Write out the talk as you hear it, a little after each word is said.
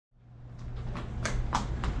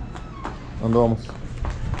¿Dónde vamos?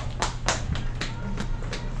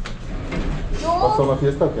 ¿Vas a una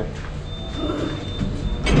fiesta o qué?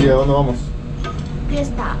 ¿Y a dónde vamos?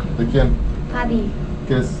 Fiesta. ¿De quién? Fabi.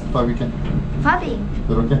 ¿Qué es Fabi qué? Fabi.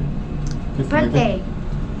 ¿Pero qué? ¿Qué es Birthday.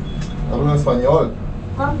 Habla en español.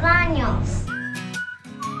 Cumpleaños.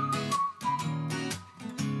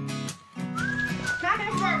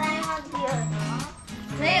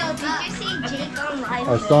 Leo, did you see Jake online?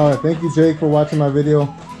 I saw it. Thank you, Jake, for watching my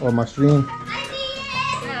video or my stream.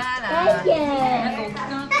 Thank you.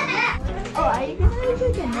 Oh, are you gonna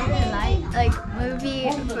make like another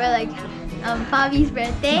movie for Fabi's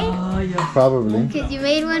birthday? Oh, yeah. Probably. Because you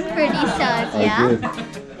made one for Lisa, I yeah? did.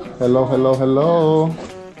 Hello, hello, hello.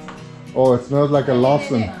 Oh, it smells like a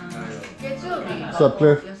Lawson. What's up,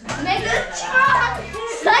 Cliff? Mega strong!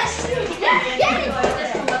 Such yes!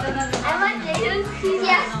 I want to use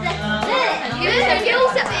yes. Give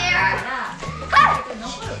us some air. Ah!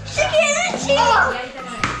 She can't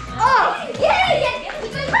Oh! Yeah!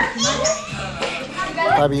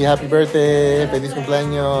 Fabi, happy birthday. Feliz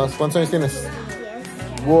cumpleaños. ¿Cuántos años tienes?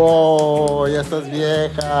 Wow, ya estás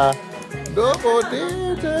vieja. Double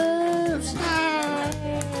digits.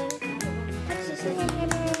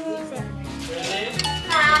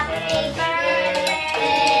 Happy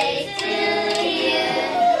birthday to you.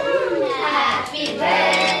 Happy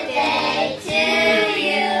birthday to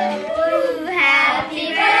you. Happy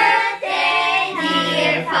birthday,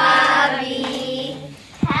 dear Fabi.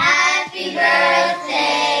 Happy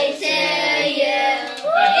birthday to you.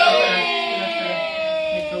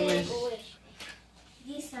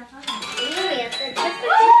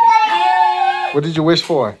 What did you wish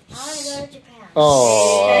for? I want to go to Japan.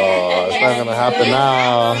 Oh, it's not gonna happen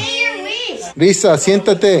now. Lisa,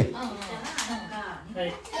 siéntate.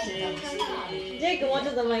 Jake, want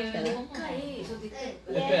to the mic then.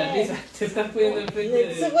 Espera, Lisa, te estás poniendo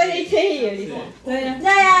enfrente So de... what did he tell you, Lisa?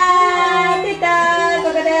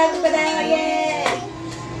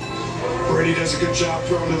 Brady does a good job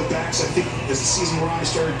throwing to the backs. I think as the season went on, he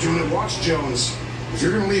started doing it. Watch Jones. If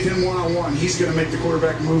you're going to leave him one-on-one, he's going to make the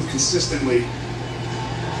quarterback move consistently.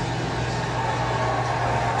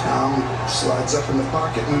 Tom slides up in the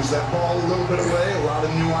pocket, moves that ball a little bit away. A lot of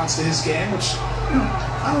nuance to his game, which,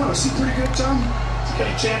 I don't know, is he pretty good, Tom? He's got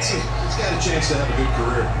a chance. He's got a chance to have a good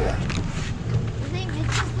career. Yeah.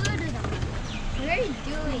 What are you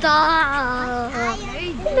doing?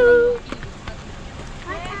 Hello.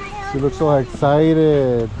 She looks so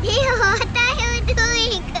excited. What are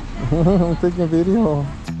you doing? I'm taking a video.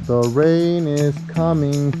 The rain is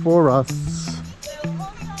coming for us.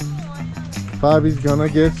 Fabi's gonna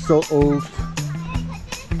get soaked.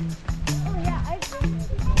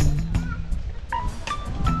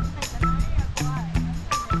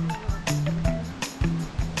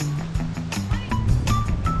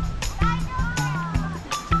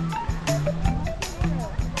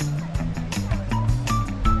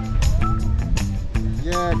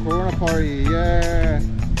 Yeah, Corona party, yeah.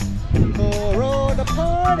 Corona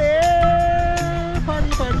party, party,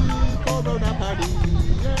 party, Corona party,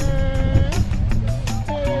 yeah.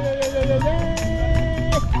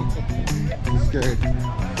 I'm scared.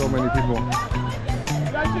 So many people.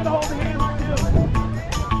 You guys should hold hands too.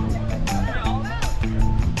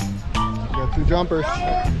 Got two jumpers.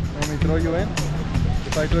 Want me to throw you in?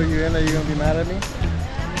 If I throw you in, are you gonna be mad at me?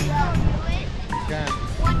 You can.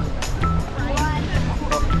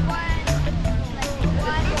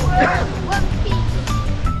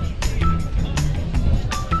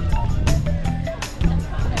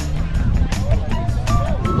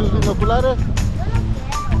 ¿Los binoculares?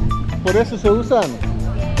 Por eso se usan.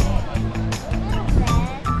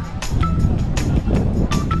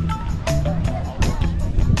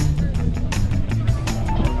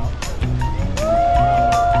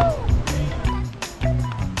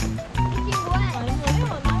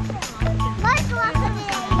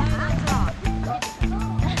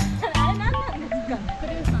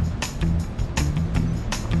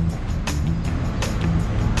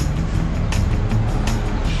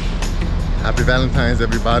 Happy Valentine's,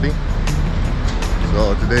 everybody.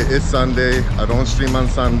 So today is Sunday. I don't stream on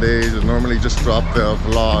Sundays. I normally just drop the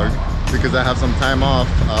vlog because I have some time off.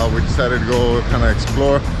 We decided to go kind of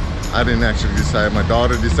explore. I didn't actually decide. My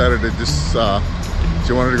daughter decided to just,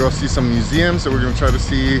 she wanted to go see some museums. So we're gonna try to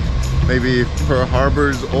see maybe Pearl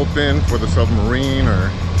Harbor's open for the submarine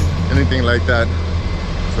or anything like that.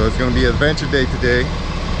 So it's gonna be adventure day today.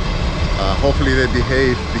 Hopefully they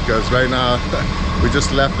behave because right now we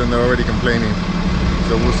just left and they're already complaining.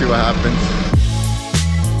 So we'll see what happens.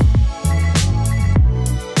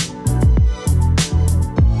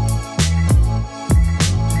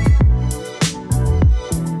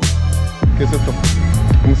 ¿Qué es esto?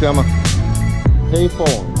 ¿Cómo se llama?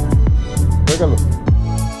 Payphone. Juégalo.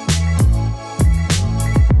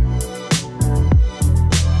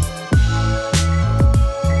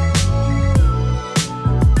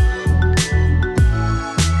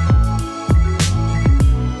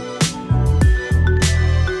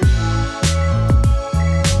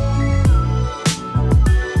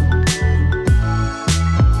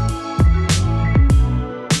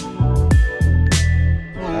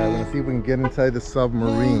 See if we can get inside the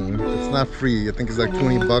submarine. It's not free. I think it's like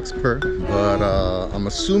 20 bucks per. But I'm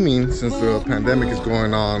assuming since the pandemic is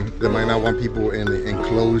going on, they might not want people in the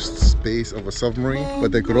enclosed space of a submarine.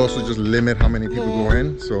 But they could also just limit how many people go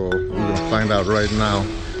in. So we're gonna find out right now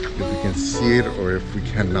if we can see it or if we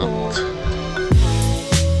cannot.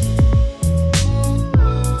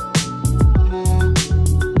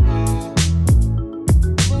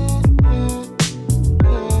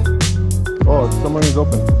 Oh, the submarine is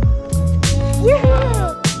open.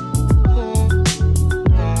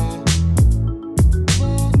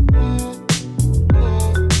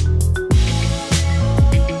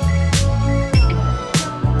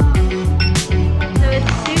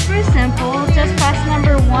 Just press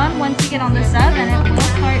number 1 once you get on the sub and it will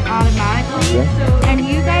start automatically. Yeah.